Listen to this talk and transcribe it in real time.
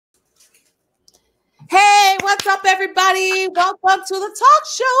everybody. Welcome to the talk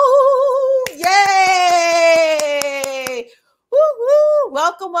show. Yay! Woo-hoo.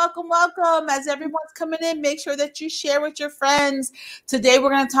 Welcome, welcome, welcome. As everyone's coming in, make sure that you share with your friends. Today, we're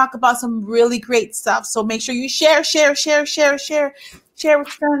going to talk about some really great stuff. So make sure you share with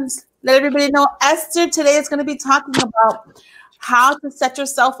friends. Let everybody know. Esther today is going to be talking about how to set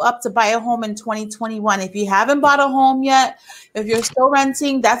yourself up to buy a home in 2021. If you haven't bought a home yet, if you're still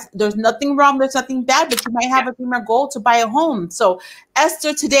renting, there's nothing wrong, there's nothing bad, but you might have a dream or goal to buy a home. So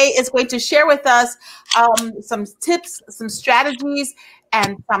Esther today is going to share with us some tips, some strategies,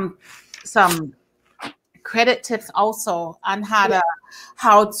 and some credit tips also on how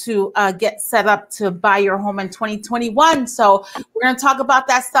to get set up to buy your home in 2021. So we're going to talk about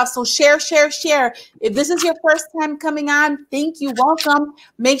that stuff. So share. If this is your first time coming on, thank you. Welcome.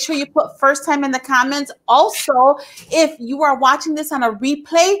 Make sure you put first time in the comments. Also, if you are watching this on a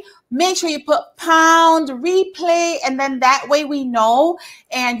replay, make sure you put pound replay, and then that way we know.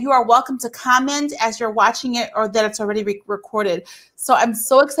 And you are welcome to comment as you're watching it or that it's already recorded. So I'm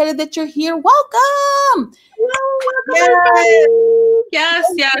so excited that you're here. Welcome. Yes.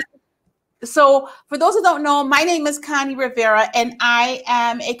 So for those who don't know, my name is Connie Rivera, and I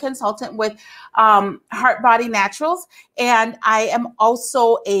am a consultant with Heart Body Naturals. And I am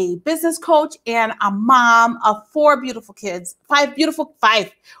also a business coach and a mom of 4 beautiful kids, 5.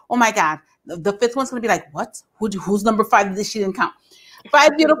 Oh my God. The 5th one's going to be like, what? Who's number 5? This she didn't count.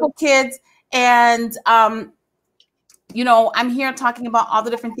 5 beautiful kids. And, you know, I'm here talking about all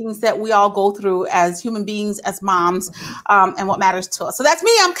the different things that we all go through as human beings, as moms, and what matters to us. So that's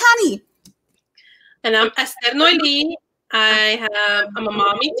me. I'm Connie. And I'm Esther Noily. I'm a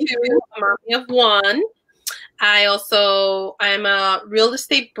mommy too, a mommy of 1. I'm a real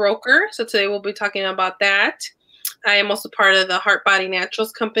estate broker. So today we'll be talking about that. I am also part of the Heart Body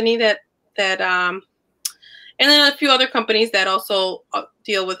Naturals company and then a few other companies that also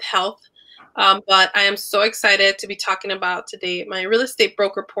deal with health. But I am so excited to be talking about today my real estate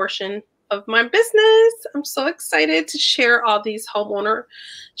broker portion of my business. I'm so excited to share all these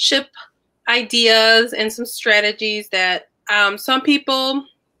homeownership ideas and some strategies that some people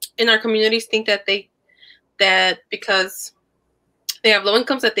in our communities think that because they have low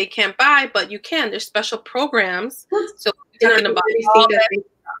incomes that they can't buy, but you can. There's special programs. So we're talking about all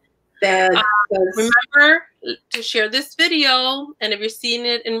that. Remember to share this video, and if you're seeing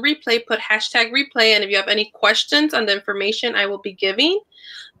it in replay, put #replay. And if you have any questions on the information I will be giving,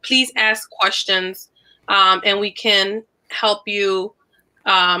 please ask questions, and we can help you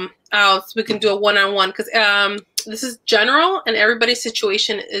out. So we can do a one-on-one because this is general, and everybody's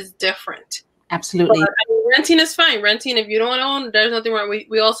situation is different. Absolutely. But, renting is fine. Renting, if you don't own, there's nothing wrong.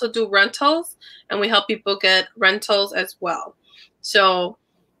 We also do rentals, and we help people get rentals as well. So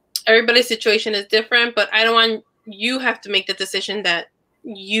everybody's situation is different, but I don't want you have to make the decision that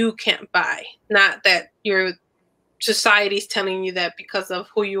you can't buy, not that your society's telling you that because of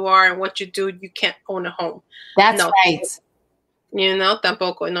who you are and what you do, you can't own a home. That's right. You know,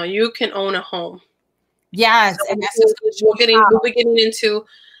 tampoco. No, you can own a home. Yes. So and we'll be getting into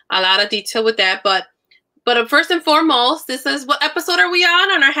a lot of detail with that. But first and foremost, this is what episode are we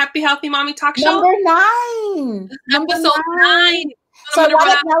on our Happy Healthy Mommy Talk Show? Number 9. Episode 9. So I want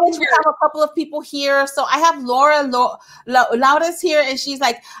to acknowledge we have a couple of people here. So I have Laura's here, and she's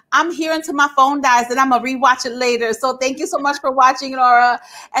like, I'm here until my phone dies, and I'm going to rewatch it later. So thank you so much for watching, Laura.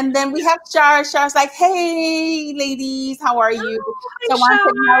 And then we have Char. Char's like, hey, ladies, how are you? So I want to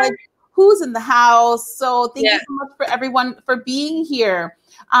acknowledge who's in the house. So thank you so much for everyone for being here.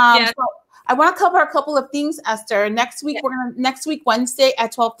 So I want to cover a couple of things, Esther. Next week, Wednesday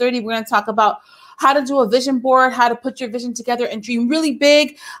at 12:30, we're going to talk about how to do a vision board, how to put your vision together and dream really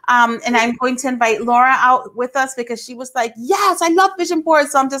big. And I'm going to invite Laura out with us because she was like, yes, I love vision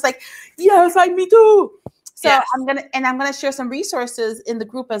boards. So I'm just like, yes, me too. So I'm gonna share some resources in the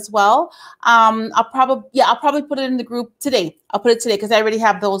group as well. I'll probably put it in the group today. I'll put it today because I already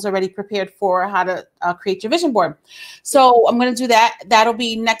have those already prepared for how to create your vision board. So I'm gonna do that. That'll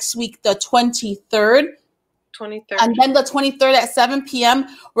be next week, the 23rd. And then the 23rd at 7 p.m.,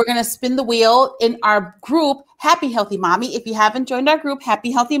 we're going to spin the wheel in our group, Happy Healthy Mommy. If you haven't joined our group, Happy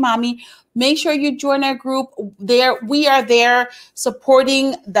Healthy Mommy, make sure you join our group. We are there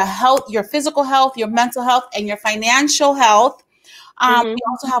supporting the health, your physical health, your mental health, and your financial health. We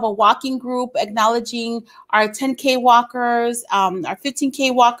also have a walking group acknowledging our 10K walkers, our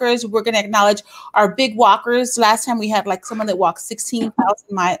 15K walkers. We're going to acknowledge our big walkers. Last time we had like someone that walked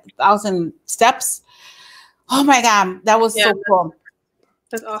 16,000 steps. Oh my God, that was so cool.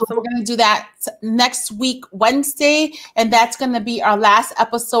 That's awesome. So we're going to do that next week, Wednesday, and that's going to be our last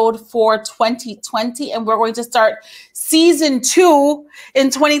episode for 2020, and we're going to start season 2 in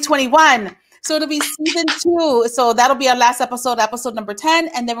 2021. So it'll be season 2. So that'll be our last episode number 10,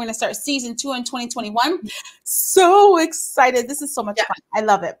 and then we're going to start season 2 in 2021. So excited. This is so much fun. I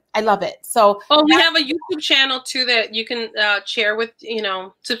love it. I love it. So we have a YouTube channel too that you can share with,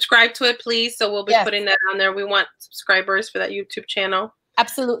 subscribe to it, please. So we'll be putting that on there. We want subscribers for that YouTube channel.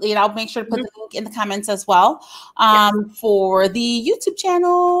 Absolutely. And I'll make sure to put the link in the comments as well for the YouTube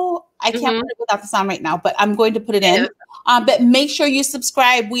channel. I can't put it without the sound right now, but I'm going to put it in. But make sure you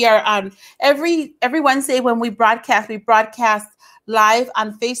subscribe. We are on every Wednesday when we broadcast live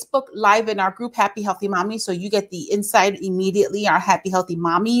on Facebook, live in our group, Happy Healthy Mommies. So you get the inside immediately, our Happy Healthy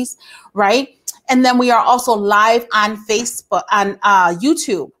Mommies, right? And then we are also live on Facebook, on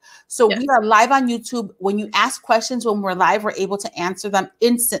YouTube. So we are live on YouTube. When you ask questions when we're live, we're able to answer them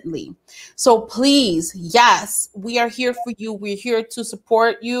instantly. So please, yes, we are here for you. We're here to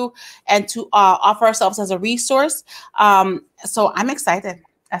support you and to offer ourselves as a resource. So I'm excited,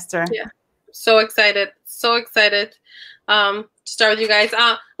 Esther. Yeah, so excited. So excited to start with you guys.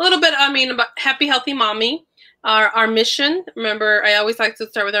 A little bit, about Happy Healthy Mommy. Our mission, remember, I always like to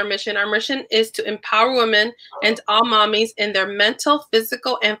start with our mission. Our mission is to empower women and all mommies in their mental,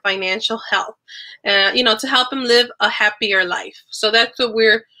 physical, and financial health, to help them live a happier life. So that's what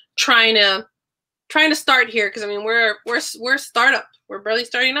we're trying to start here. Because we're a startup. We're barely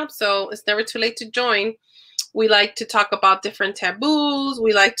starting up, so it's never too late to join. We like to talk about different taboos.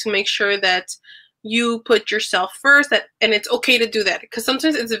 We like to make sure that you put yourself first, and it's okay to do that, because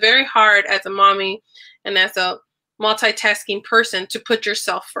sometimes it's very hard as a mommy and as a multitasking person to put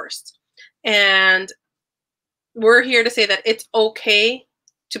yourself first. And we're here to say that it's okay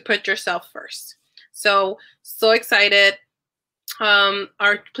to put yourself first. So excited.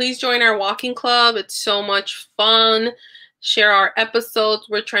 Please join our walking club. It's so much fun. Share our episodes.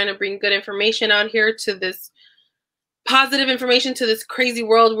 We're trying to bring good information out here, to this positive information, to this crazy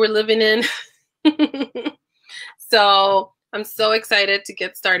world we're living in. So I'm so excited to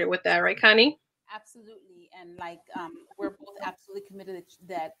get started with that, right, Connie? Absolutely. And we're both absolutely committed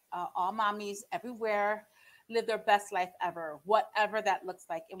that all mommies everywhere live their best life ever, whatever that looks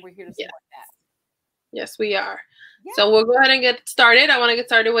like. And we're here to support that. Yes, we are. Yeah. So we'll go ahead and get started. I want to get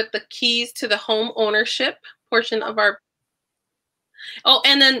started with the keys to the home ownership portion of our. Oh,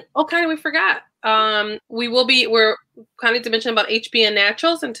 and then, Connie, we forgot. We're Connie to mention about HBN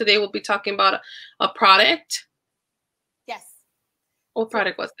Naturals, and today we'll be talking about a product. Yes. What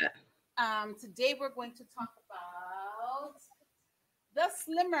product was that? Today we're going to talk about the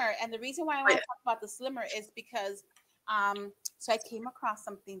Slimmer, and the reason why I want to talk about the Slimmer is because so I came across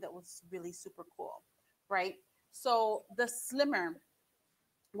something that was really super cool, right? So the Slimmer,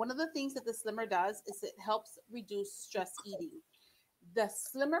 one of the things that the Slimmer does is it helps reduce stress eating. The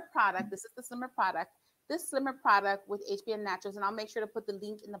Slimmer product, this is the Slimmer product. This Slimmer product with HBN Naturals, and I'll make sure to put the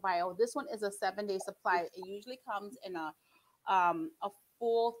link in the bio. This one is a 7-day supply. It usually comes in a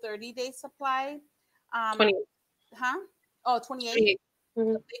full 30-day supply. 28. Huh? Oh, 28. The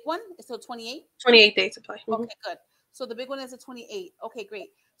big one? So 28? 28-day supply. Okay, good. So the big one is a 28. Okay,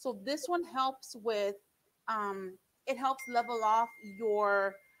 great. So this one helps with, it helps level off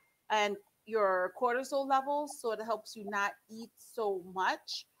your cortisol levels. So it helps you not eat so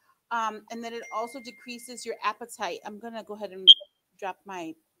much. And then it also decreases your appetite. I'm going to go ahead and drop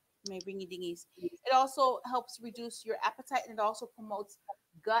my ringy dingies. It also helps reduce your appetite, and it also promotes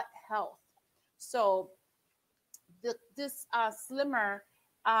gut health. So this Slimmer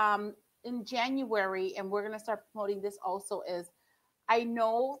in January, and we're going to start promoting this also, is I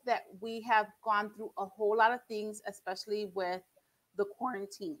know that we have gone through a whole lot of things, especially with the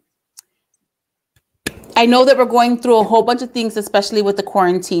quarantine. I know that we're going through a whole bunch of things, especially with the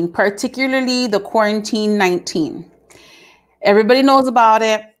quarantine, particularly the quarantine 19. Everybody knows about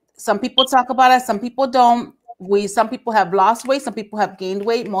it. Some people talk about it. Some people don't. Some people have lost weight. Some people have gained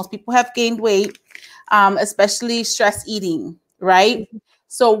weight. Most people have gained weight, especially stress eating, right?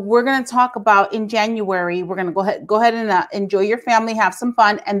 So we're going to talk about in January. We're going to go ahead and enjoy your family, have some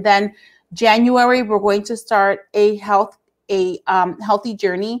fun, and then January we're going to start a healthy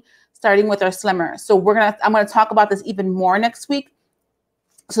journey, starting with our Slimmer. So I'm going to talk about this even more next week,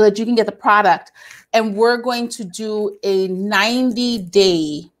 so that you can get the product. And we're going to do a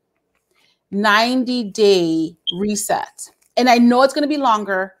 90-day reset. And I know it's going to be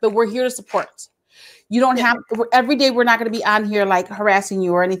longer, but we're here to support. You don't have every day. We're not going to be on here like harassing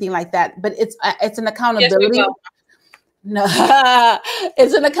you or anything like that, but it's an accountability. Yes, No,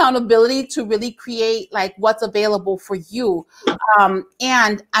 it's an accountability to really create like what's available for you.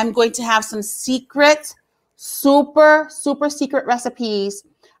 And I'm going to have some secret, super secret recipes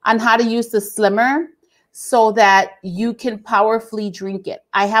on how to use the slimmer so that you can powerfully drink it.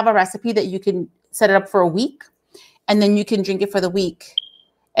 I have a recipe that you can set it up for a week and then you can drink it for the week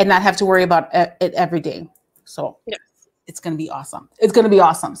and not have to worry about it every day. So yes. It's going to be awesome. It's going to be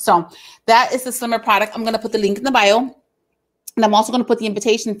awesome. So that is the slimmer product. I'm going to put the link in the bio. And I'm also going to put the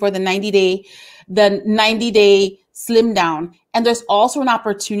invitation for the 90-day slim down. And there's also an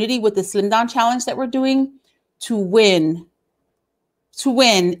opportunity with the slim down challenge that we're doing to win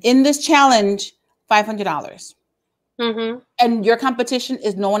in this challenge $500. Mm-hmm. And your competition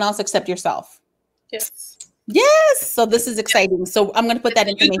is no one else except yourself. Yes. Yes. So this is exciting. So I'm going to put that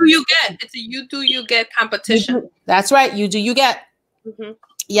information. It's a you do you get competition. That's right. You do you get. Mm-hmm.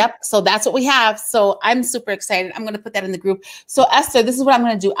 Yep. So that's what we have. So I'm super excited. I'm going to put that in the group. So Esther, this is what I'm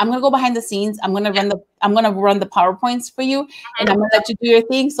going to do. I'm going to go behind the scenes. I'm going to run the PowerPoints for you, and I'm going to let you do your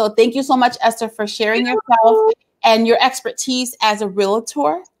thing. So thank you so much, Esther, for sharing yourself and your expertise as a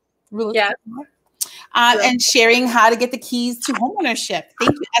realtor. Yeah. And sharing how to get the keys to homeownership.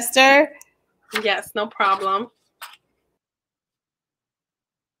 Thank you, Esther. Yes, no problem.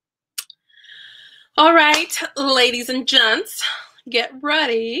 All right, ladies and gents. Get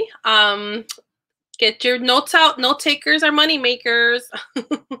ready. Get your notes out. Note takers are money makers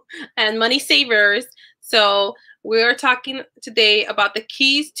and money savers. So we're talking today about the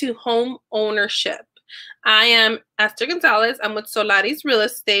keys to home ownership. I am Esther Gonzalez. I'm with Solaris Real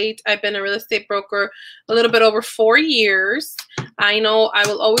Estate. I've been a real estate broker a little bit over 4 years. I know I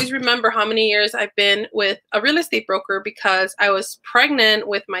will always remember how many years I've been with a real estate broker because I was pregnant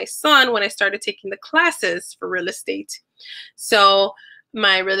with my son when I started taking the classes for real estate. So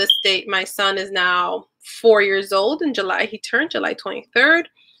my son is now 4 years old in July. He turned July 23rd.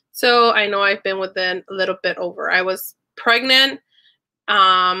 So I know I've been with them a little bit over. I was pregnant,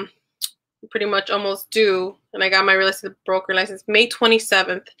 pretty much almost due, and I got my real estate broker license May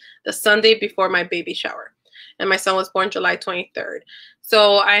 27th, the Sunday before my baby shower. And my son was born July 23rd.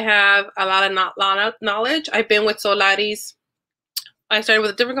 So I have a lot of knowledge. I've been with Solaris. I started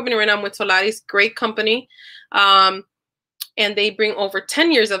with a different company. Right now I'm with Solaris, great company. And they bring over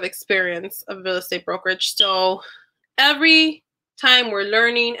 10 years of experience of real estate brokerage. So every time we're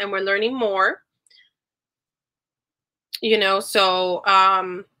learning and we're learning more, so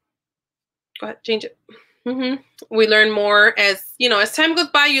go ahead, change it. We learn more as time goes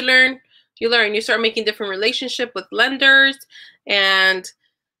by. You learn. You start making different relationships with lenders, and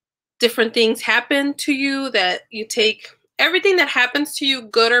different things happen to you that you take. Everything that happens to you,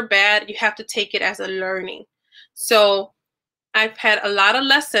 good or bad, you have to take it as a learning. So I've had a lot of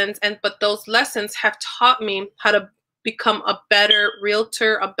lessons, but those lessons have taught me how to become a better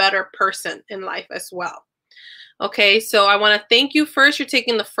realtor, a better person in life as well. Okay, so I want to thank you first. You're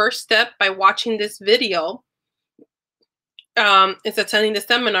taking the first step by watching this video. It's attending the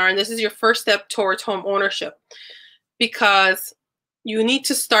seminar, and this is your first step towards home ownership, because you need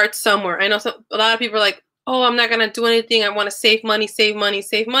to start somewhere. I know a lot of people are like, oh, I'm not going to do anything. I want to save money, save money,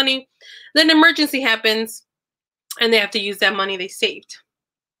 save money. Then an emergency happens, and they have to use that money they saved.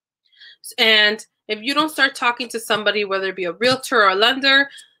 And if you don't start talking to somebody, whether it be a realtor or a lender,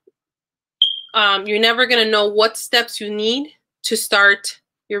 you're never going to know what steps you need to start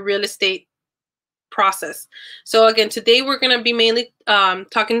your real estate process. So again, today we're going to be mainly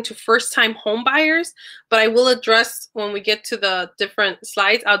talking to first-time home buyers, but I will address, when we get to the different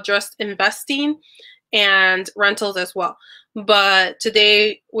slides, I'll address investing and rentals as well. But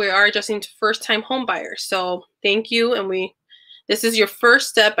today we are addressing to first-time home buyers. So thank you, and this is your first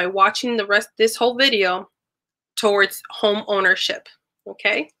step by watching this whole video towards home ownership.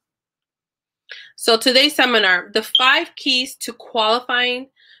 Okay. So today's seminar, the 5 keys to qualifying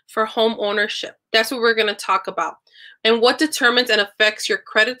for home ownership. That's what we're going to talk about, and what determines and affects your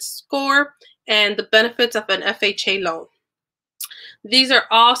credit score and the benefits of an FHA loan. These are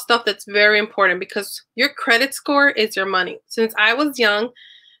all stuff that's very important, because your credit score is your money. Since I was young,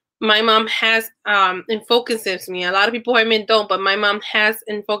 my mom has infocuses me. A lot of people I mean don't, but my mom has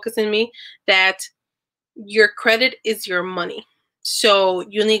infocused me that your credit is your money. So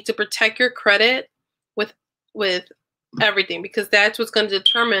you need to protect your credit with everything, because that's what's going to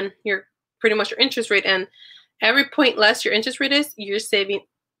determine pretty much your interest rate. And every point less your interest rate is, you're saving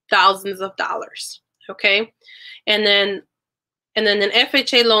thousands of dollars. Okay. And then an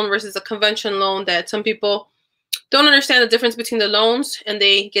FHA loan versus a conventional loan, that some people don't understand the difference between the loans, and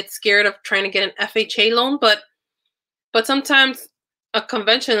they get scared of trying to get an FHA loan. But sometimes a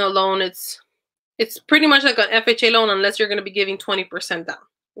conventional loan, it's It's pretty much like an FHA loan unless you're going to be giving 20% down.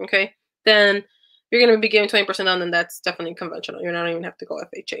 Okay, then you're going to be giving 20% down, then that's definitely conventional. You're not even have to go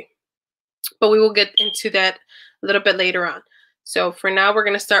FHA. But we will get into that a little bit later on. So for now, we're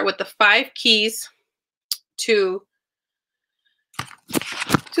going to start with the 5 keys to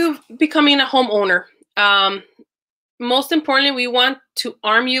becoming a homeowner. Most importantly, we want to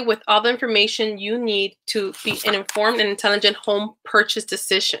arm you with all the information you need to be an informed and intelligent home purchase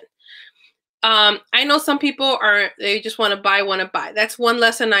decision. I know some people they just want to buy. That's one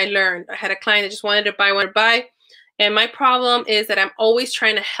lesson I learned. I had a client that just wanted to buy. And my problem is that I'm always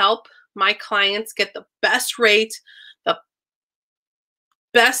trying to help my clients get the best rate, the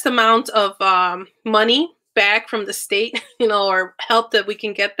best amount of money back from the state, or help that we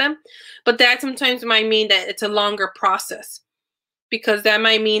can get them. But that sometimes might mean that it's a longer process, because that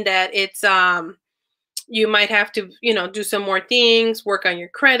might mean that it's you might have to, do some more things, work on your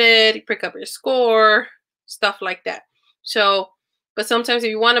credit, pick up your score, stuff like that. So, but sometimes if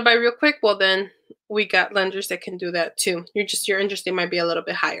you want to buy real quick, well, then we got lenders that can do that too. Your interest rate might be a little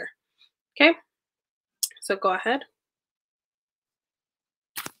bit higher. Okay. So go ahead.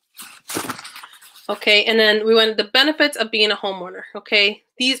 Okay. And then we went the benefits of being a homeowner. Okay.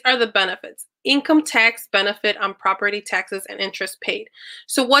 These are the benefits. Income tax benefit on property taxes and interest paid.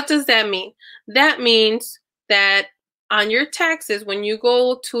 So what does that mean? That means that on your taxes, when you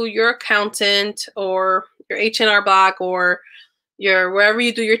go to your accountant or your H&R Block or wherever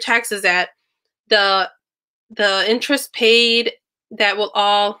you do your taxes at, the interest paid, that will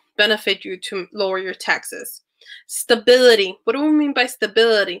all benefit you to lower your taxes. Stability. What do we mean by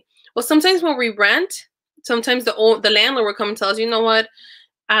stability? Well, sometimes when we rent, sometimes the landlord will come and tell us, you know what?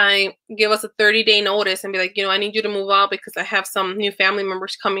 I give us a 30-day notice and be like, I need you to move out because I have some new family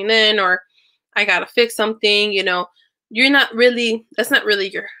members coming in, or I got to fix something, you're not really, that's not really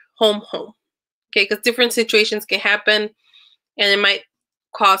your home. Okay. Because different situations can happen and it might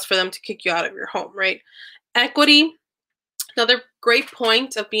cause for them to kick you out of your home, right? Equity. Another great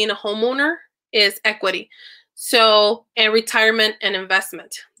point of being a homeowner is equity. So, and retirement and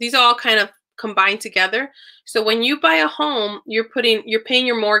investment. These all kind of combined together. So when you buy a home, you're paying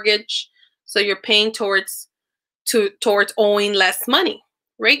your mortgage. So you're paying towards owing less money,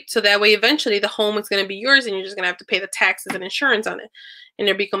 right? So that way, eventually the home is going to be yours and you're just going to have to pay the taxes and insurance on it and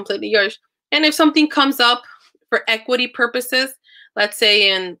it'll be completely yours. And if something comes up for equity purposes, let's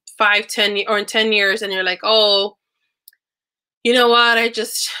say in 5, 10, or in 10 years, and you're like, oh, you know what? I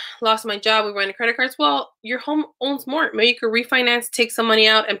just lost my job. We ran credit cards. Well, your home owns more. Maybe you could refinance, take some money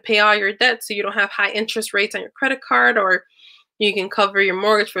out and pay all your debt so you don't have high interest rates on your credit card, or you can cover your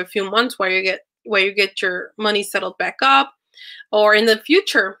mortgage for a few months while you get your money settled back up. Or in the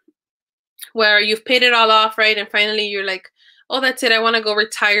future where you've paid it all off, right? And finally you're like, oh, that's it. I want to go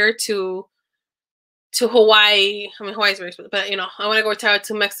retire to Hawaii. I mean, Hawaii is very expensive, but I want to go retire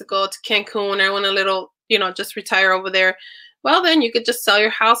to Mexico, to Cancun. I want a little, just retire over there. Well, then you could just sell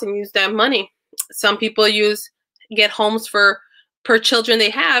your house and use that money. Some people get homes per children they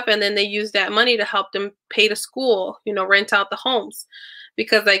have, and then they use that money to help them pay the school, rent out the homes.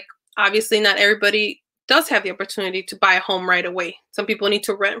 Because obviously not everybody does have the opportunity to buy a home right away. Some people need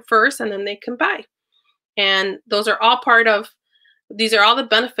to rent first and then they can buy. And these are all the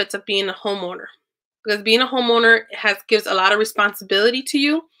benefits of being a homeowner. Because being a homeowner gives a lot of responsibility to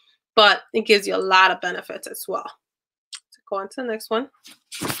you, but it gives you a lot of benefits as well. Go on to the next one.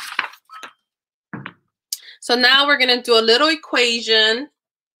 So now we're going to do a little equation.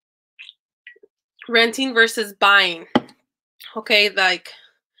 Renting versus buying. Okay,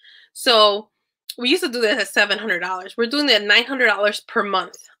 so we used to do this at $700. We're doing that at $900 per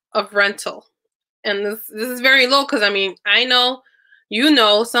month of rental. And this is very low because, I know, you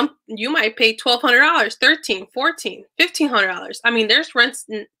might pay $1,200, $1,300, $1,400, $1,500. There's rents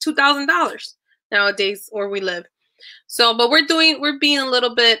 $2,000 nowadays where we live. So, but we're being a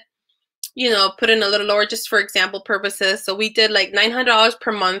little bit, put in a little lower just for example purposes. So we did like $900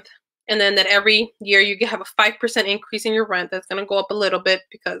 per month. And then that every year you have a 5% increase in your rent. That's going to go up a little bit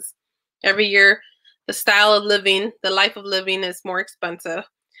because every year the style of living, the life of living is more expensive.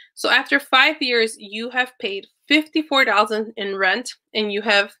 So after 5 years, you have paid $54,000 in rent and you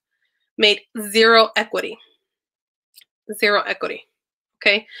have made zero equity. Zero equity.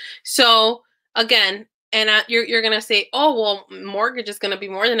 Okay. So again, and you're going to say, oh, well, mortgage is going to be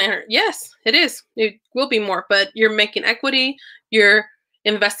more than $900. Yes, it is. It will be more, but you're making equity. You're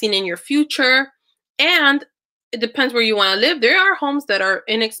investing in your future. And it depends where you want to live. There are homes that are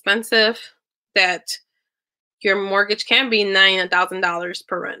inexpensive that your mortgage can be $9,000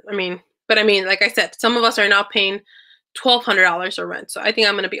 per rent. Like I said, some of us are now paying $1,200 of rent. So I think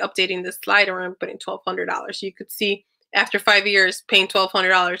I'm going to be updating this slide and I'm putting $1,200. You could see after 5 years paying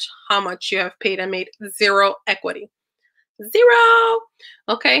 $1,200 how much you have paid and made zero equity. Zero.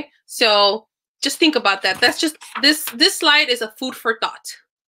 Okay, so just think about that. That's just this slide is a food for thought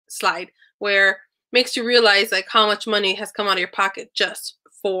slide where makes you realize like how much money has come out of your pocket just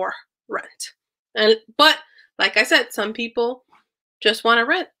for rent. But like I said, some people just want to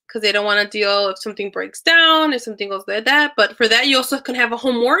rent because they don't want to deal if something breaks down, if something goes like that. But for that, you also can have a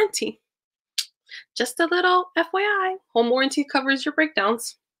home warranty. Just a little FYI, home warranty covers your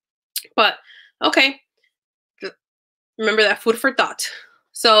breakdowns. But okay, remember that food for thought.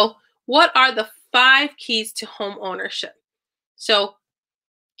 So what are the 5 keys to home ownership? So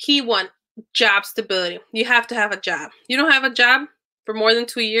key 1, job stability. You have to have a job. You don't have a job for more than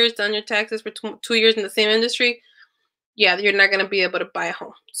 2 years, done your taxes for 2 years in the same industry, yeah, you're not going to be able to buy a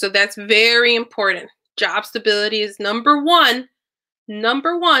home. So that's very important. Job stability is number one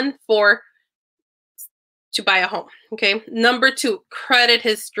to buy a home. Okay. Number 2, credit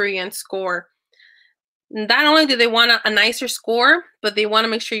history and score. Not only do they want a nicer score, but they want to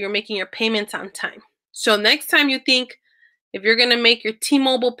make sure you're making your payments on time. So next time you think if you're going to make your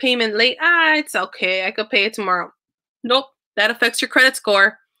T-Mobile payment late, it's okay, I could pay it tomorrow. Nope, that affects your credit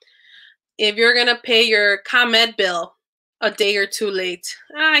score. If you're going to pay your ComEd bill a day or 2 late,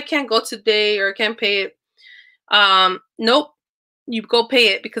 I can't go today or I can't pay it. Nope, you go pay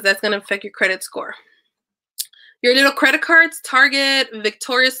it because that's going to affect your credit score. Your little credit cards, Target,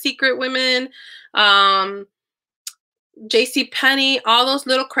 Victoria's Secret women, JCPenney, all those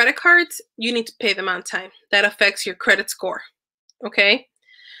little credit cards, you need to pay them on time. That affects your credit score. Okay.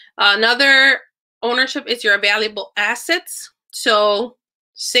 Another ownership is your valuable assets. So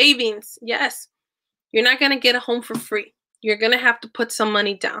savings, yes. You're not going to get a home for free. You're going to have to put some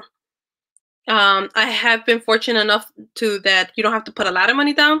money down. I have been fortunate enough that you don't have to put a lot of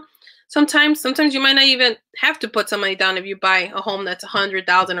money down. Sometimes you might not even have to put some money down if you buy a home that's $100,000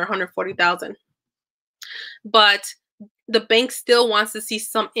 or $140,000. But the bank still wants to see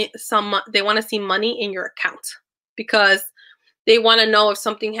they want to see money in your account because they want to know if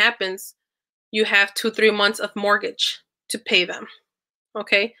something happens, you have 2-3 months of mortgage to pay them.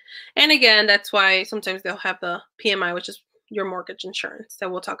 Okay. And again, that's why sometimes they'll have the PMI, which is your mortgage insurance that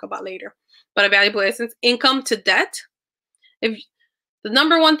we'll talk about later. But a valuable essence, income to debt. If the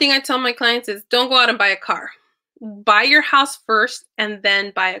number one thing I tell my clients is don't go out and buy a car. Buy your house first and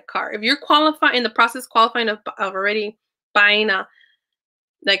then buy a car. If you're qualifying in the process, qualifying of already buying or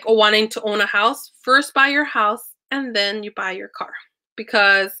wanting to own a house, first buy your house and then you buy your car.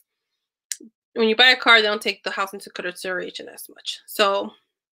 Because when you buy a car, they don't take the house into consideration as much. So,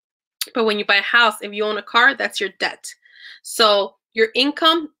 but when you buy a house, if you own a car, that's your debt. So your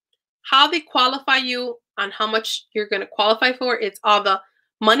income, how they qualify you on how much you're going to qualify for, it's all the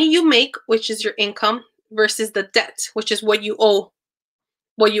money you make, which is your income, versus the debt, which is what you owe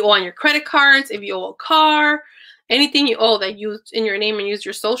on your credit cards. If you owe a car, anything you owe that used in your name and use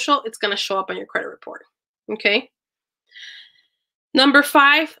your social, it's going to show up on your credit report. Okay. Number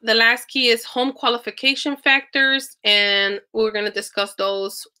 5, the last key is home qualification factors, and we're going to discuss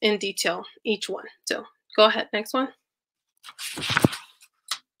those in detail, each one. So go ahead, next one.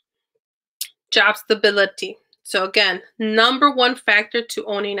 Job stability. So again, number 1 factor to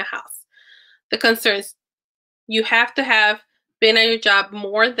owning a house. The concerns, you have to have been at your job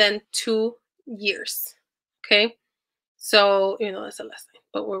more than 2 years. Okay. So, that's a last thing,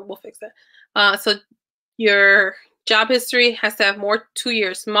 but we'll fix that. So your job history has to have more 2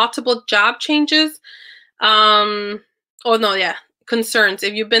 years. Multiple job changes. Concerns.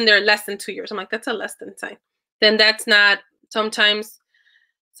 If you've been there less than 2 years, I'm like, that's a less than sign. Then that's not. Sometimes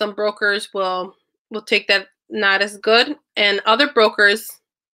some brokers will take that not as good, and other brokers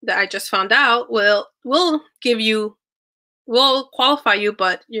that I just found out will qualify you,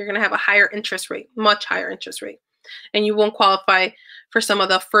 but you're gonna have a higher interest rate, much higher interest rate, and you won't qualify for some of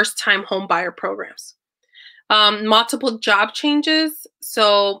the first-time home buyer programs. Multiple job changes.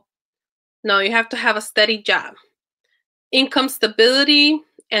 So no, you have to have a steady job. Income stability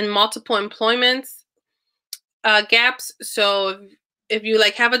and multiple employments gaps. So if you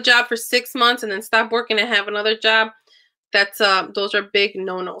have a job for 6 months and then stop working and have another job, those are big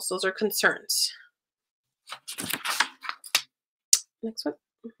no-nos. Those are concerns. Next one.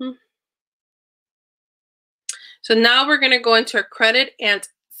 So now we're going to go into our credit and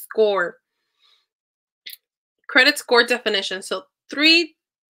score. Credit score definition. So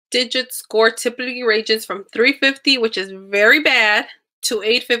 3-digit score typically ranges from 350, which is very bad, to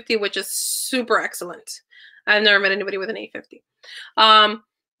 850, which is super excellent. I've never met anybody with an 850.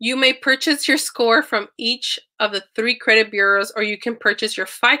 You may purchase your score from each of the 3 credit bureaus, or you can purchase your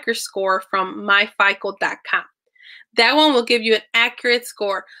FICO score from myfico.com. That one will give you an accurate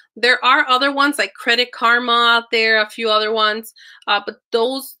score. There are other ones like Credit Karma out there, a few other ones, but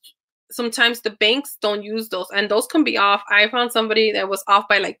those, sometimes the banks don't use those, and those can be off. I found somebody that was off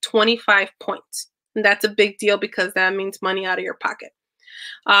by like 25 points, and that's a big deal because that means money out of your pocket.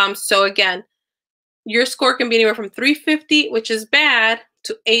 So again, your score can be anywhere from 350, which is bad,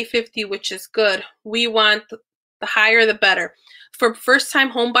 to 850, which is good. We want the higher the better. For first-time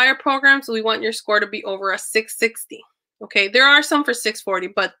home buyer programs, we want your score to be over a 660. Okay, there are some for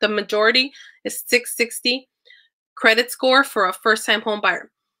 640, but the majority is 660 credit score for a first-time home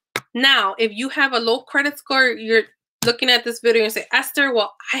buyer. Now, if you have a low credit score, you're looking at this video and say, Esther,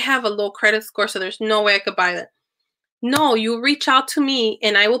 well, I have a low credit score, so there's no way I could buy that. No, you reach out to me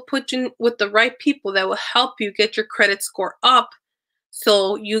and I will put you with the right people that will help you get your credit score up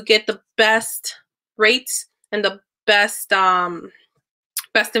so you get the best rates and the best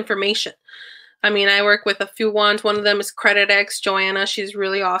information. I mean, I work with a few ones. One of them is CreditX, Joanna. She's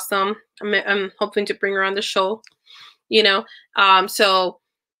really awesome. I'm hoping to bring her on the show, you know. So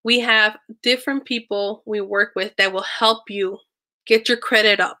we have different people we work with that will help you get your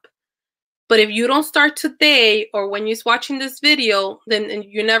credit up. But if you don't start today or when you're watching this video, then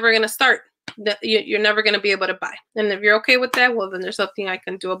you're never going to start. You're never going to be able to buy. And if you're okay with that, well, then there's nothing I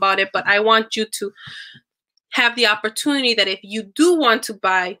can do about it. But I want you to have the opportunity that if you do want to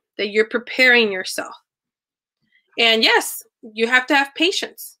buy, that you're preparing yourself. And yes, you have to have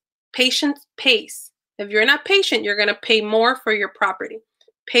patience. Patience pays. If you're not patient, you're going to pay more for your property.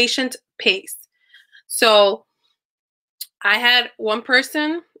 Patient pays. So I had one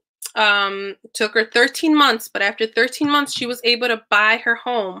person, took her 13 months, but after 13 months, she was able to buy her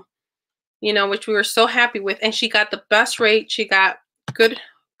home, you know, which we were so happy with. And she got the best rate. She got good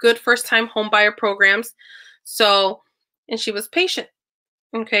first-time home buyer programs. So, and she was patient.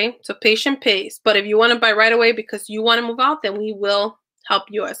 Okay, so patient pays. But if you want to buy right away because you want to move out, then we will help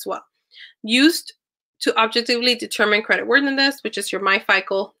you as well. Used to objectively determine creditworthiness, which is your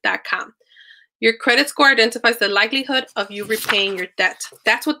myfico.com. Your credit score identifies the likelihood of you repaying your debt.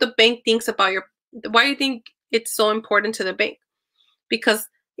 That's what the bank thinks about your, why do you think it's so important to the bank? Because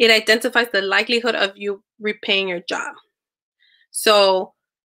it identifies the likelihood of you repaying your job. So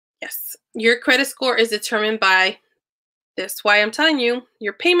yes, your credit score is determined by this. Why I'm telling you,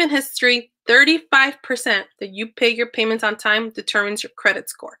 your payment history, 35% that you pay your payments on time determines your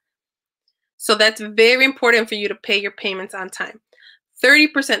credit score. So that's very important for you to pay your payments on time.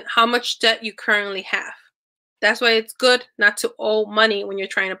 30%, how much debt you currently have. That's why it's good not to owe money when you're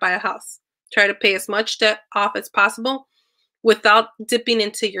trying to buy a house. Try to pay as much debt off as possible without dipping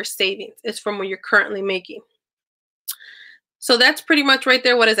into your savings. It's from what you're currently making. So that's pretty much right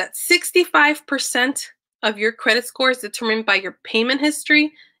there. What is that? 65% of your credit score is determined by your payment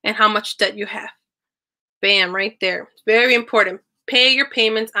history and how much debt you have. Bam, right there. Very important. Pay your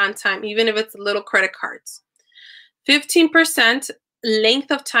payments on time, even if it's little credit cards. 15% length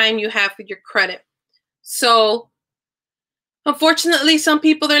of time you have with your credit. So unfortunately, some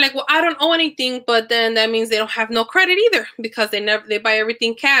people, they're like, well, I don't owe anything, but then that means they don't have no credit either because they buy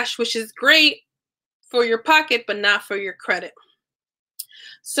everything cash, which is great for your pocket, but not for your credit.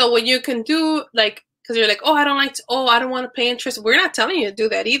 So what you can do, like, because you're like, oh, I don't want to pay interest. We're not telling you to do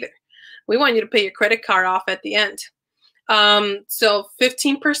that either. We want you to pay your credit card off at the end. So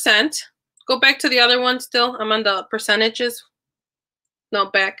 15%. Go back to the other one still. I'm on the percentages. No,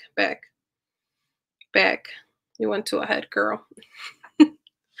 back. You went too ahead, girl.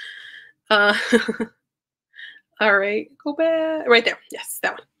 All right, go back. Right there. Yes,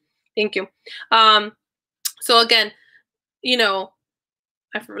 that one. Thank you. So again, you know,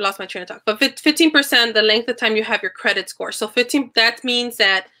 I lost my train of thought. But 15%, the length of time you have your credit score. So 15, that means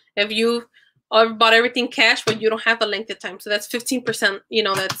that if you bought everything cash, but you don't have a length of time. So that's 15%, you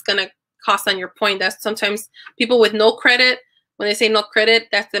know, that's going to cost on your point. That's sometimes people with no credit, when they say no credit,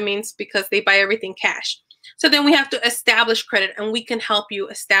 that means because they buy everything cash. So then we have to establish credit, and we can help you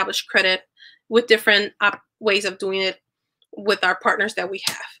establish credit with different ways of doing it with our partners that we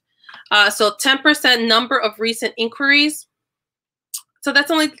have. So 10% number of recent inquiries. So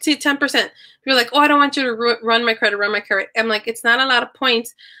that's only 10%. You're like, oh, I don't want you to run my credit. I'm like, it's not a lot of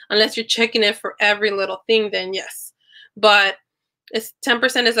points unless you're checking it for every little thing, then yes. But it's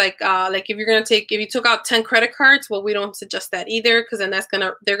 10% is like if you're going to if you took out 10 credit cards, well, we don't suggest that either, because then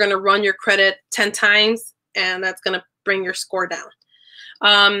they're going to run your credit 10 times, and that's going to bring your score down.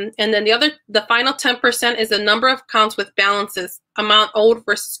 And then the final 10% is the number of accounts with balances, amount owed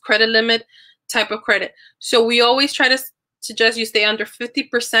versus credit limit, type of credit. So we always try to suggest you stay under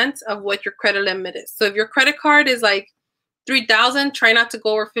 50% of what your credit limit is. So if your credit card is like $3,000, try not to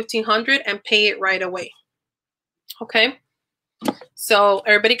go over $1,500 and pay it right away. Okay. So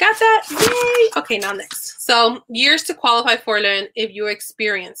everybody got that? Yay! Okay, now next. So years to qualify for loan if you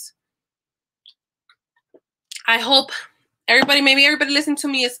experience. I hope maybe everybody listening to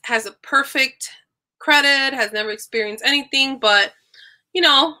me has a perfect credit, has never experienced anything, but you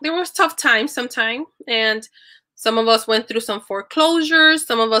know, there was tough times sometime, and some of us went through some foreclosures,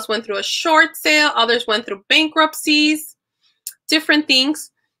 some of us went through a short sale, others went through bankruptcies, different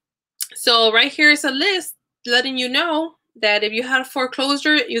things. So right here is a list letting you know that if you had a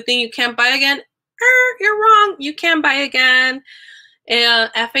foreclosure, you think you can't buy again, you're wrong. You can buy again.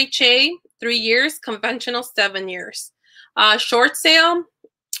 FHA, 3 years, conventional, 7 years. Short sale,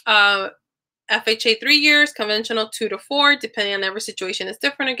 FHA 3 years, conventional 2 to 4, depending on every situation is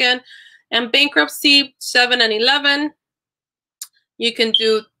different again. And bankruptcy 7 and 11, you can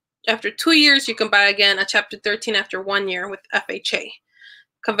do after 2 years, you can buy again a chapter 13 after 1 year with FHA.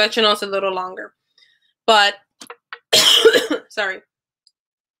 Conventional is a little longer. But sorry.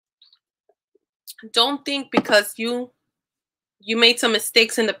 Don't think because you made some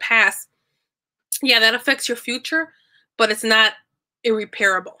mistakes in the past. Yeah, that affects your future, but it's not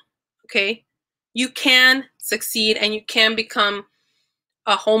irreparable. Okay? You can succeed and you can become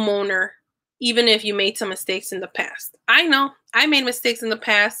a homeowner even if you made some mistakes in the past. I know I made mistakes in the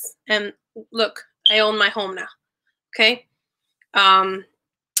past, and look, I own my home now. Okay?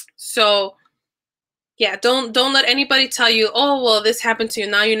 So yeah, don't let anybody tell you, oh, well, this happened to you,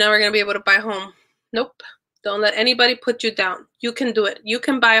 now you're never going to be able to buy a home. Nope. Don't let anybody put you down. You can do it. You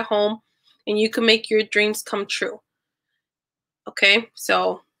can buy a home and you can make your dreams come true. Okay?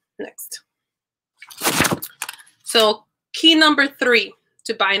 So next. So key number 3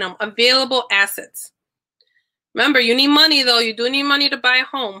 to buying home, available assets. Remember, you need money though. You do need money to buy a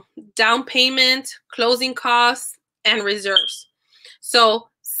home. Down payment, closing costs, and reserves. So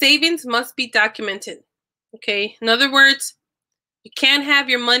savings must be documented. Okay? In other words, you can't have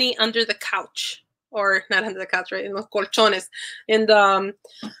your money under the couch. Or not under the couch, right? In los colchones. In the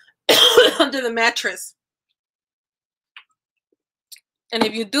under the mattress. And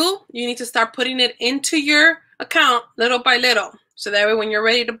if you do, you need to start putting it into your account little by little. So that way when you're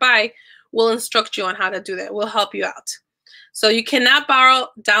ready to buy, we'll instruct you on how to do that. We'll help you out. So you cannot borrow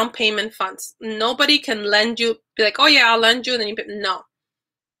down payment funds. Nobody can lend you, be like, oh yeah, I'll lend you. And then you pay. No.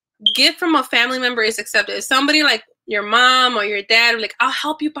 Gift from a family member is accepted. If somebody like your mom or your dad, like, I'll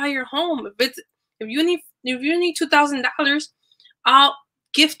help you buy your home. If you need $2,000, I'll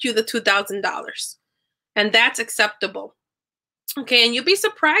gift you the $2,000. And that's acceptable. Okay, and you'll be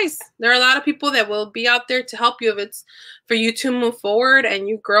surprised. There are a lot of people that will be out there to help you if it's for you to move forward and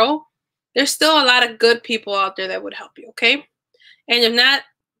you grow. There's still a lot of good people out there that would help you, okay? And if not,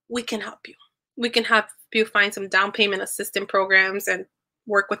 we can help you. We can help you find some down payment assistance programs and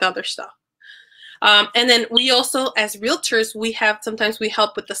work with other stuff. And then we also, as realtors, sometimes we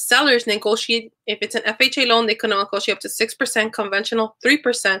help with the sellers negotiate. If it's an FHA loan, they can negotiate up to 6%, conventional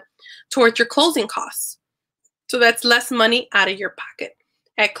 3% towards your closing costs. So that's less money out of your pocket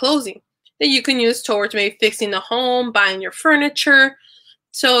at closing that you can use towards maybe fixing the home, buying your furniture.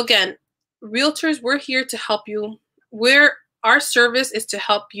 So again, realtors, we're here to help you. Our service is to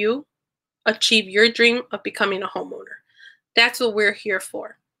help you achieve your dream of becoming a homeowner. That's what we're here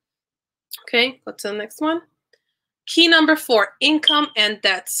for. Okay, go to the next one. Key number 4, income and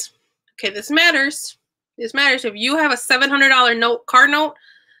debts. Okay, this matters. This matters. If you have a $700 car note,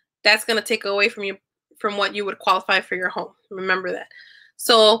 that's going to take away from you from what you would qualify for your home. Remember that.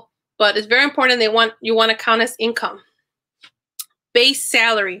 So, but it's very important. You want to count as income. Base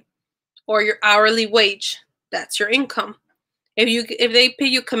salary or your hourly wage, that's your income. If they pay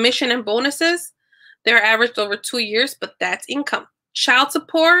you commission and bonuses, they're averaged over 2 years, but that's income. Child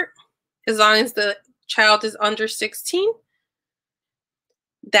support, as long as the child is under 16,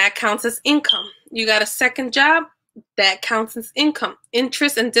 that counts as income. You got a second job, that counts as income.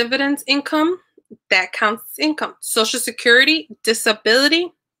 Interest and dividends income, that counts as income. Social Security,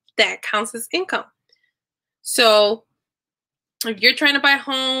 disability, that counts as income. So if you're trying to buy a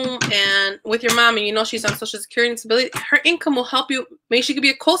home and with your mom and you know she's on Social Security and disability, her income will help you. Maybe she could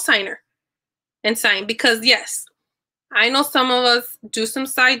be a co-signer and sign. Because yes, I know some of us do some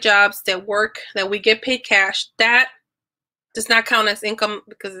side jobs that work, that we get paid cash. That does not count as income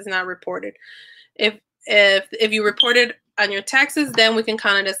because it's not reported. If you report it on your taxes, then we can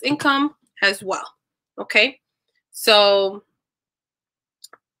count it as income as well. Okay? So,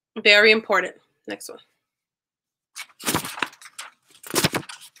 very important. Next one.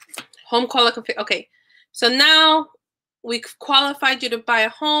 Home qualification. Okay. So now we've qualified you to buy a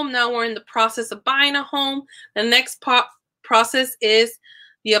home. Now we're in the process of buying a home. The next process is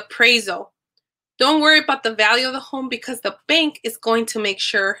the appraisal. Don't worry about the value of the home because the bank is going to make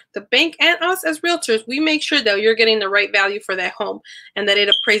sure, the bank and us as realtors, we make sure that you're getting the right value for that home and that it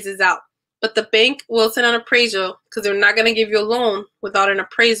appraises out. But the bank will send an appraisal because they're not going to give you a loan without an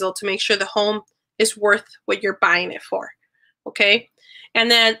appraisal to make sure the home is worth what you're buying it for. Okay?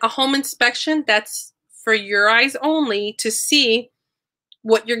 And then a home inspection, that's for your eyes only to see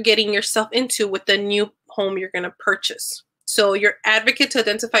what you're getting yourself into with the new home you're going to purchase. So your advocate to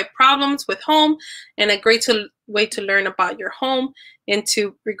identify problems with home and a great way to learn about your home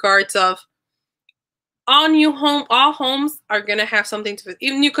into regards of all homes are going to have something to,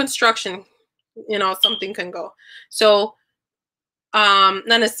 even new construction, you know, something can go. So not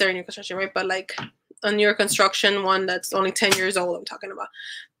necessarily new construction, right? But like a newer construction one that's only 10 years old, I'm talking about,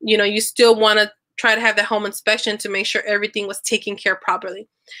 you know, you still want to try to have the home inspection to make sure everything was taken care of properly.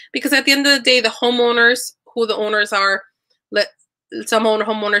 Because at the end of the day, the homeowners, who the owners are, some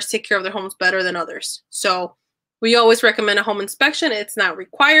homeowners take care of their homes better than others. So we always recommend a home inspection. It's not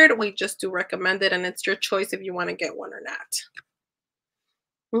required. We just do recommend it, and it's your choice if you want to get one or not.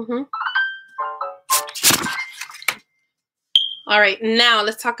 All right, now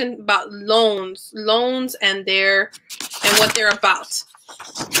let's talk about loans and what they're about.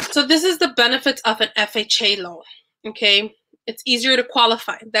 So this is the benefits of an FHA loan. Okay, it's easier to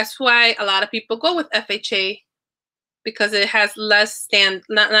qualify. That's why a lot of people go with FHA, because it has less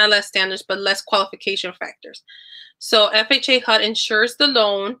not less standards, but less qualification factors. So FHA HUD insures the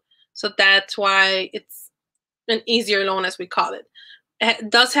loan, so that's why it's an easier loan, as we call it. It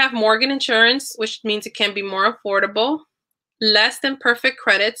does have mortgage insurance, which means it can be more affordable. Less than perfect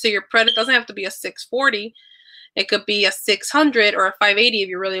credit, so your credit doesn't have to be a 640. It could be a 600 or a 580 if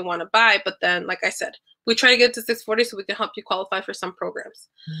you really want to buy. But then, like I said, we try to get to 640 so we can help you qualify for some programs.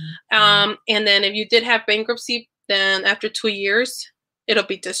 And then if you did have bankruptcy, then after 2 years, it'll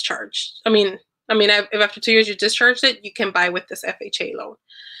be discharged. I mean, if after 2 years you discharged it, you can buy with this FHA loan.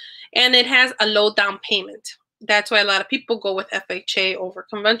 And it has a low down payment. That's why a lot of people go with FHA over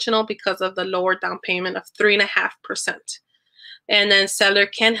conventional, because of the lower down payment of 3.5%. And then seller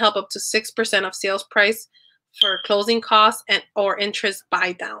can help up to 6% of sales price for closing costs or interest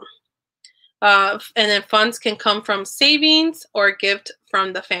buy down. And then funds can come from savings or a gift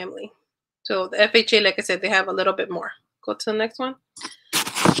from the family. So the FHA, like I said, they have a little bit more. Go to the next one.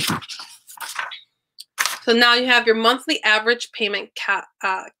 So now you have your monthly average payment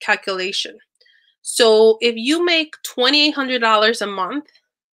calculation. So if you make $2,800 a month,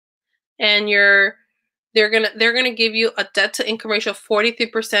 and they're gonna give you a debt to income ratio of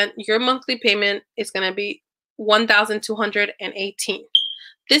 43%, your monthly payment is gonna be $1,218.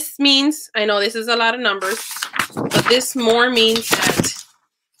 This means, I know this is a lot of numbers, but this more means that,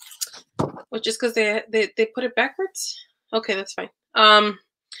 which is because they put it backwards. Okay, that's fine.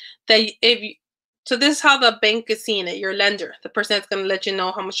 So this is how the bank is seeing it. Your lender, the person that's going to let you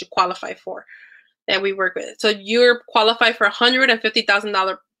know how much you qualify for, that we work with. So you're qualified for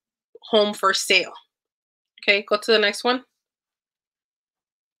 $150,000 home for sale. Okay, go to the next one.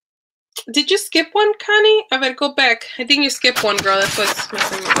 Did you skip one, Connie? I better go back. I think you skipped one, girl. That's what's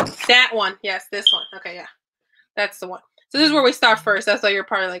missing. That one. Yes, this one. Okay, yeah. That's the one. So this is where we start first. That's why you're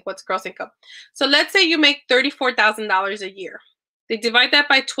probably like, what's gross income? So let's say you make $34,000 a year. They divide that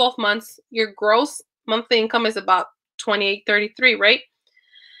by 12 months. Your gross monthly income is about $2,833, right?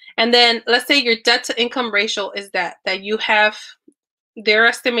 And then let's say your debt to income ratio is that you have, they're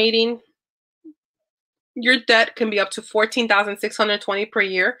estimating your debt can be up to $14,620 per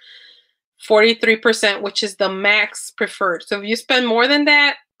year, 43%, which is the max preferred. So if you spend more than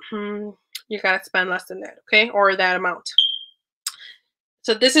that, you gotta spend less than that, okay? Or that amount.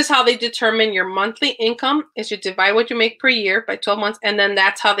 So this is how they determine your monthly income, is you divide what you make per year by 12 months, and then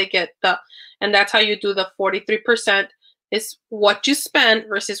that's how they get and that's how you do the 43%, is what you spend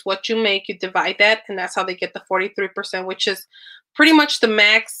versus what you make. You divide that, and that's how they get the 43%, which is pretty much the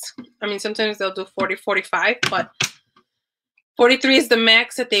max. I mean, sometimes they'll do 40, 45, but 43 is the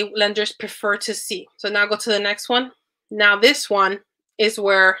max that lenders prefer to see. So now go to the next one. Now this one is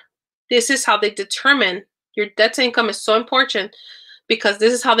where, this is how they determine your debt to income is so important, because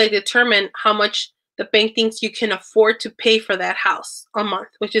this is how they determine how much the bank thinks you can afford to pay for that house a month,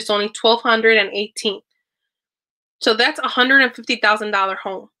 which is only $1,218. So that's a $150,000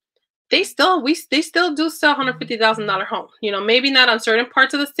 home. They still do sell $150,000 home. You know, maybe not on certain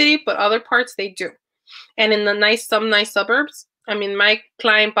parts of the city, but other parts they do. And in some nice suburbs. I mean, my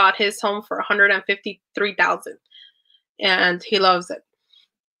client bought his home for $153,000, and he loves it.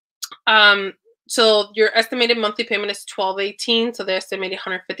 So your estimated monthly payment is $1,218. So they're estimating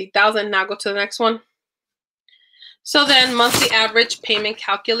 $150,000. Now go to the next one. So then monthly average payment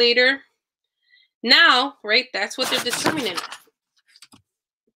calculator. Now, right, that's what they're determining.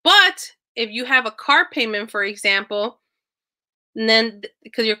 But if you have a car payment, for example, and then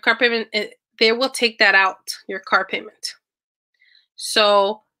because your car payment, they will take that out, your car payment.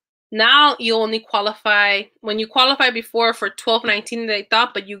 So now you only qualify, when you qualified before for $1,219 they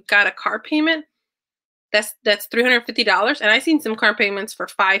thought, but you got a car payment, that's $350. And I've seen some car payments for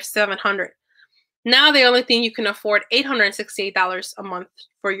 $500, $700. Now the only thing you can afford $868 a month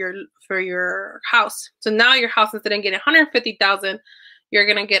for your house. So now your house, instead of getting $150,000, you're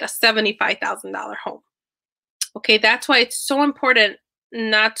gonna get a $75,000 home. Okay, that's why it's so important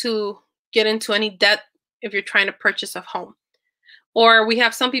not to get into any debt if you're trying to purchase a home. Or we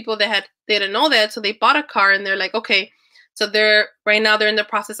have some people that they didn't know that, so they bought a car and they're like, okay, so right now they're in the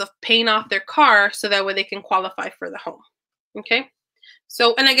process of paying off their car so that way they can qualify for the home. Okay,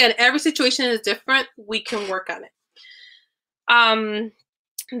 so, and again, every situation is different. We can work on it. I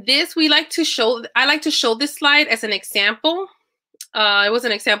like to show this slide as an example. It was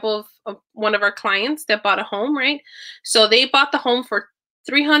an example of one of our clients that bought a home, right? So they bought the home for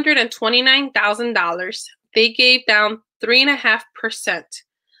 $329,000. They gave down 3.5%.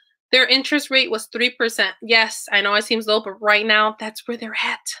 Their interest rate was 3%. Yes, I know it seems low, but right now that's where they're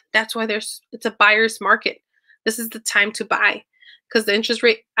at. That's why it's a buyer's market. This is the time to buy because the interest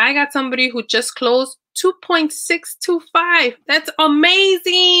rate, I got somebody who just closed 2.625. That's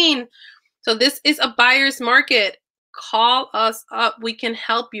amazing. So this is a buyer's market. Call us up. We can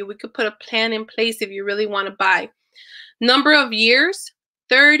help you. We could put a plan in place if you really want to buy. Number of years,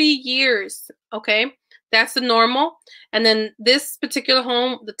 30 years. Okay, that's the normal. And then this particular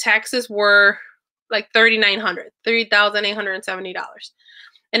home, the taxes were like $3,900, $3,870.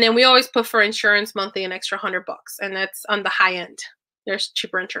 And then we always put for insurance monthly an extra $100, and that's on the high end. There's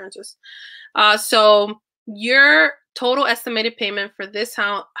cheaper insurances. So your total estimated payment for this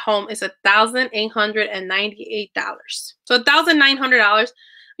home is $1,898. So $1,900.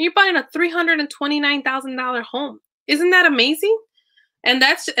 You're buying a $329,000 home. Isn't that amazing? And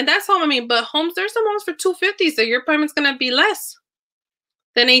that's home. I mean, but homes, there's some homes for $250, so your payment's gonna be less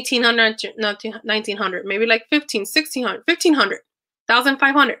than $1,800, $1,900, maybe like $1,500, $1,600, $1,500,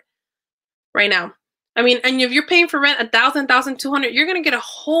 $1,500 right now. I mean, and if you're paying for rent $1,000, $1,200, you're gonna get a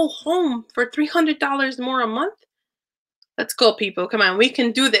whole home for $300 more a month. Let's go, people. Come on, we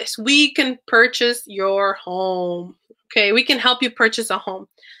can do this. We can purchase your home. Okay, we can help you purchase a home.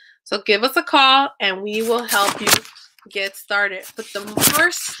 So give us a call and we will help you get started. But the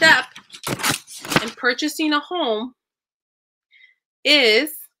first step in purchasing a home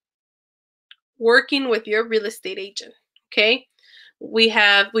is working with your real estate agent. Okay, we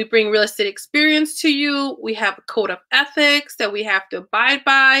bring real estate experience to you. We have a code of ethics that we have to abide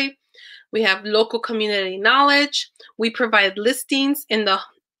by. We have local community knowledge. We provide listings in the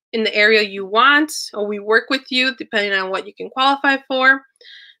area you want, or we work with you depending on what you can qualify for.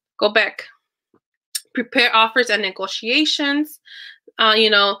 Go back. Prepare offers and negotiations,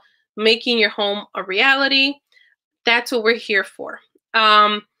 making your home a reality. That's what we're here for.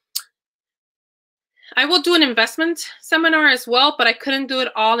 I will do an investment seminar as well, but I couldn't do it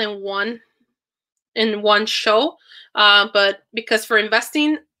all in one show. But because for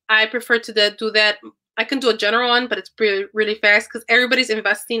investing, I prefer to do that. I can do a general one, but it's really, really fast because everybody's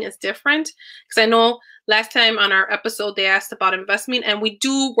investing is different. Because I know last time on our episode, they asked about investment, and we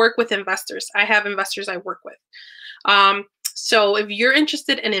do work with investors. I have investors I work with. So if you're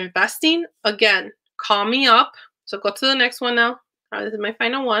interested in investing, again, call me up. So go to the next one now. This is my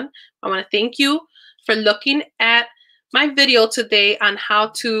final one. I want to thank you for looking at my video today on how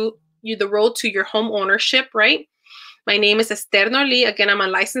to the road to your home ownership, right? My name is Esther Norli. Again, I'm a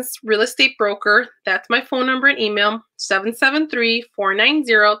licensed real estate broker. That's my phone number and email,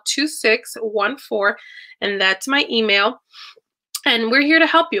 773-490-2614. And that's my email. And we're here to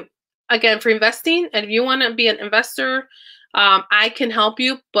help you. Again, for investing, and if you want to be an investor, I can help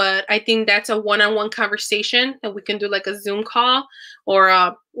you. But I think that's a one-on-one conversation that we can do, like a Zoom call or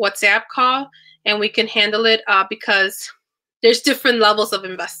a WhatsApp call. And we can handle it because there's different levels of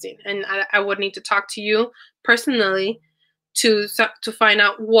investing. And I would need to talk to you personally to find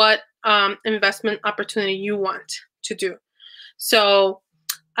out what investment opportunity you want to do. So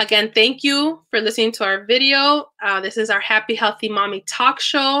again, thank you for listening to our video. This is our Happy Healthy Mommy talk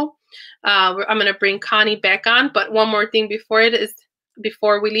show. I'm going to bring Connie back on. But one more thing before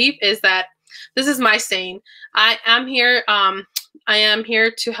we leave is that this is my saying. I am here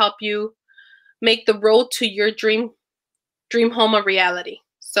to help you make the road to your dream home a reality.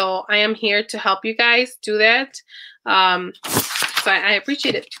 So I am here to help you guys do that. So I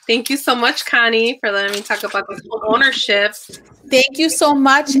appreciate it. Thank you so much, Connie, for letting me talk about this home ownership. Thank you so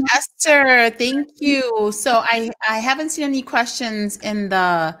much, Esther. Thank you. So I haven't seen any questions in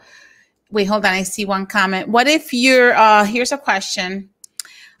the, wait, hold on. I see one comment. What if you're, here's a question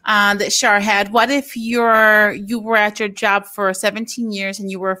that Shar had. What if you were at your job for 17 years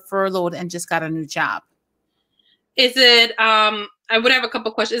and you were furloughed and just got a new job? Is it, I would have a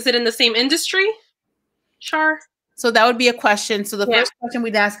couple questions. Is it in the same industry, Shar? So that would be a question. So the first question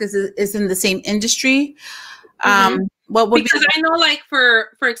we'd ask is in the same industry. What would because I know, like, for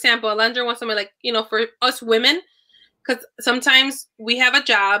example, a lender wants somebody, like, you know, for us women, because sometimes we have a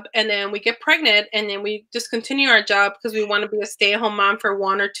job and then we get pregnant and then we discontinue our job because we want to be a stay-at-home mom for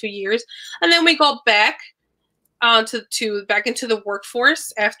 1 or 2 years, and then we go back to back into the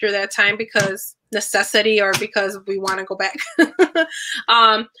workforce after that time because necessity or because we want to go back.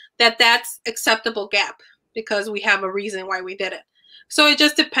 That's acceptable gap because we have a reason why we did it. So it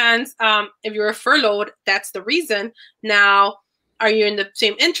just depends. If you're furloughed, that's the reason. Now, are you in the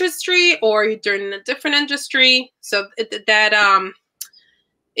same industry or are you in a different industry? So it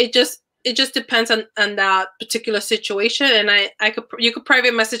just depends on that particular situation. And you could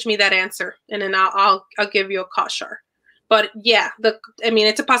private message me that answer, and then I'll give you a call, Shar. But yeah,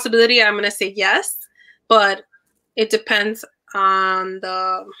 it's a possibility. I'm gonna say yes, but it depends on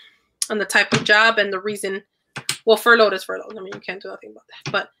the type of job and the reason. Well, furloughed is furloughed. I mean, you can't do nothing about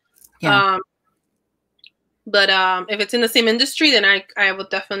that. But yeah. If it's in the same industry, then I would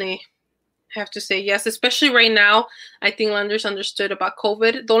definitely have to say yes. Especially right now, I think lenders understood about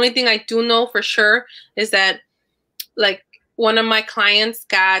COVID. The only thing I do know for sure is that, like, one of my clients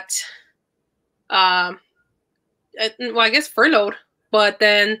got, I guess furloughed, but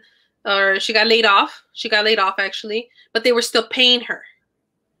then, or she got laid off. She got laid off actually, but they were still paying her.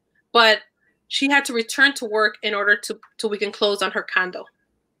 But she had to return to work in order to we can close on her condo.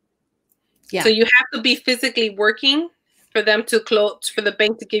 Yeah. So you have to be physically working for them to close, for the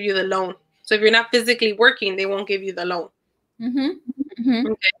bank to give you the loan. So if you're not physically working, they won't give you the loan. Okay.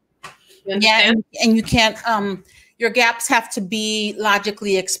 Yeah, and you can't. Your gaps have to be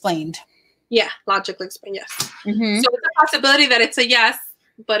logically explained. Yeah, logically explained. Yes. So it's a possibility that it's a yes,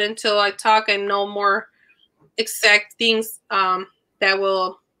 but until I talk and know more exact things,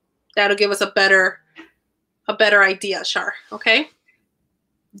 that'll give us a better idea, Shar. Okay.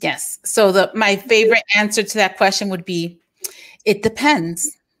 Yes. So my favorite answer to that question would be, it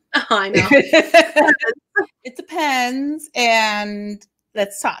depends. Oh, I know. It depends, and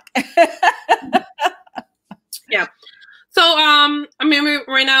let's talk. Yeah. So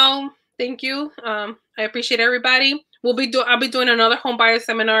right now, thank you. I appreciate everybody. I'll be doing another home buyer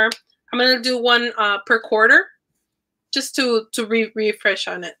seminar. I'm gonna do one per quarter, just to refresh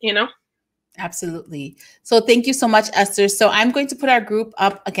on it, you know. Absolutely. So thank you so much, Esther. So I'm going to put our group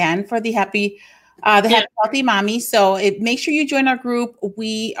up again for the Happy Healthy Mommy. So make sure you join our group.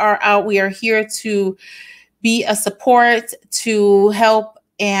 We are out. We are here to be a support, to help,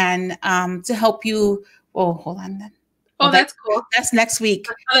 and to help you. Oh, hold on then. Oh, that's cool. That's next week.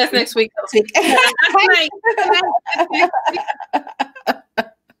 Oh, that's next week.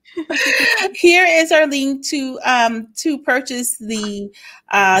 Here is our link to purchase the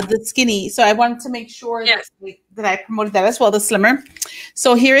skinny. So I wanted to make sure that I promoted that as well, the slimmer.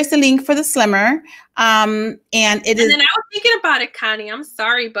 So here is the link for the slimmer. And then I was thinking about it, Connie. I'm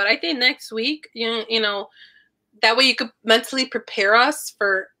sorry, but I think next week, you know, that way you could mentally prepare us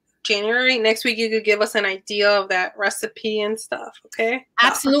for January. Next week, you could give us an idea of that recipe and stuff. Okay.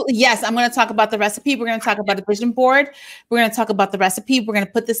 Absolutely. Yes. I'm going to talk about the recipe. We're going to talk about the vision board. We're going to talk about the recipe. We're going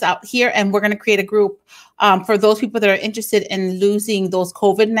to put this out here, and we're going to create a group for those people that are interested in losing those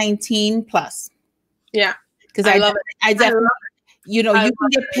COVID-19 plus. Yeah. Because I definitely, you know, you can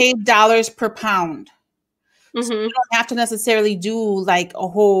get paid dollars per pound. So you don't have to necessarily do like a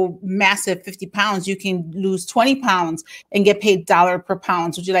whole massive 50 pounds. You can lose 20 pounds and get paid dollar per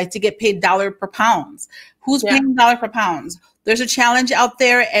pound. Would you like to get paid dollar per pounds? Who's paying dollar per pounds? There's a challenge out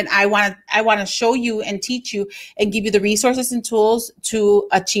there, and I want to show you and teach you and give you the resources and tools to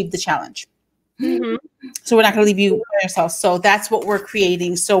achieve the challenge. So we're not going to leave you by yourself. So that's what we're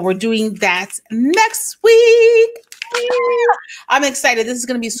creating. So we're doing that next week. I'm excited. This is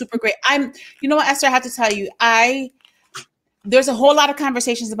going to be super great. You know what, Esther, I have to tell you, there's a whole lot of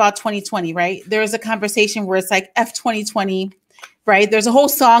conversations about 2020, right? There's a conversation where it's like F 2020, right? There's a whole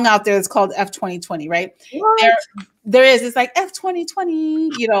song out there that's called F 2020, right? There is. It's like F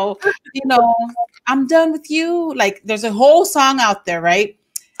 2020, you know, I'm done with you. Like there's a whole song out there, right?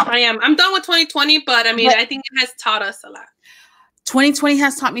 I'm done with 2020, but I mean, I think it has taught us a lot. 2020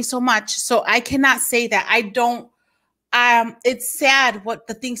 has taught me so much. So I cannot say that I don't. It's sad what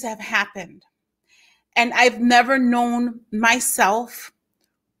the things that have happened. And I've never known myself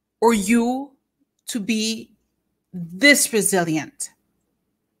or you to be this resilient.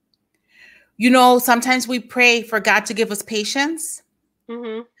 You know, sometimes we pray for God to give us patience.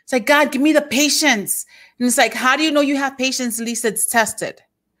 Mm-hmm. It's like, God, give me the patience. And it's like, how do you know you have patience? At least it's tested.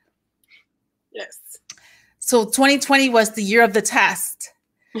 Yes. So 2020 was the year of the test.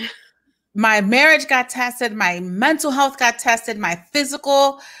 My marriage got tested. My mental health got tested. My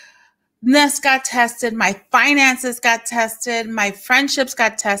physicalness got tested. My finances got tested. My friendships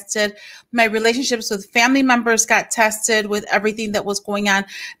got tested. My relationships with family members got tested with everything that was going on,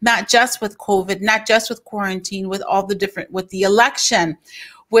 not just with COVID, not just with quarantine, with all the different, with the election,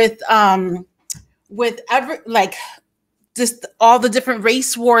 with every, like, just all the different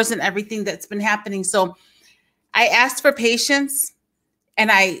race wars and everything that's been happening. So I asked for patience and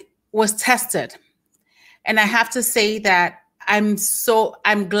I was tested. And I have to say that I'm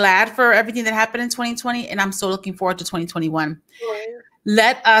glad for everything that happened in 2020, and I'm so looking forward to 2021.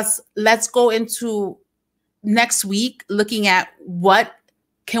 Let's go into next week looking at what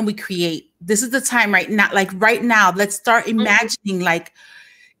can we create. This is the time right now. Let's start imagining, like,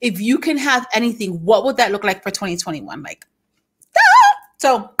 if you can have anything, what would that look like for 2021? Like,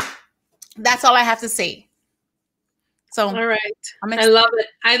 so that's all I have to say. So, all right. I love it.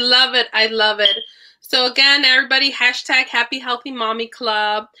 I love it. I love it. So again, everybody, hashtag Happy Healthy Mommy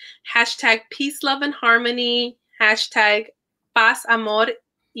Club, hashtag Peace, Love, and Harmony, hashtag Paz, Amor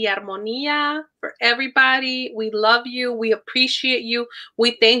y Armonía for everybody. We love you. We appreciate you.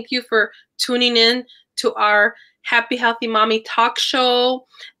 We thank you for tuning in to our Happy Healthy Mommy talk show,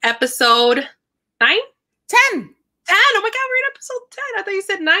 episode 9? 10. Oh my God, we're in episode 10. I thought you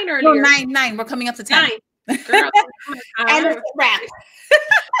said 9 earlier. No, 9. We're coming up to 10. 9. Girl, and it's a wrap.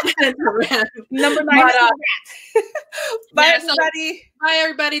 Number 9 is a wrap. Bye, everybody. Bye,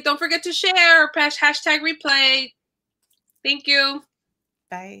 everybody. Don't forget to share. Hashtag replay. Thank you.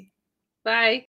 Bye. Bye.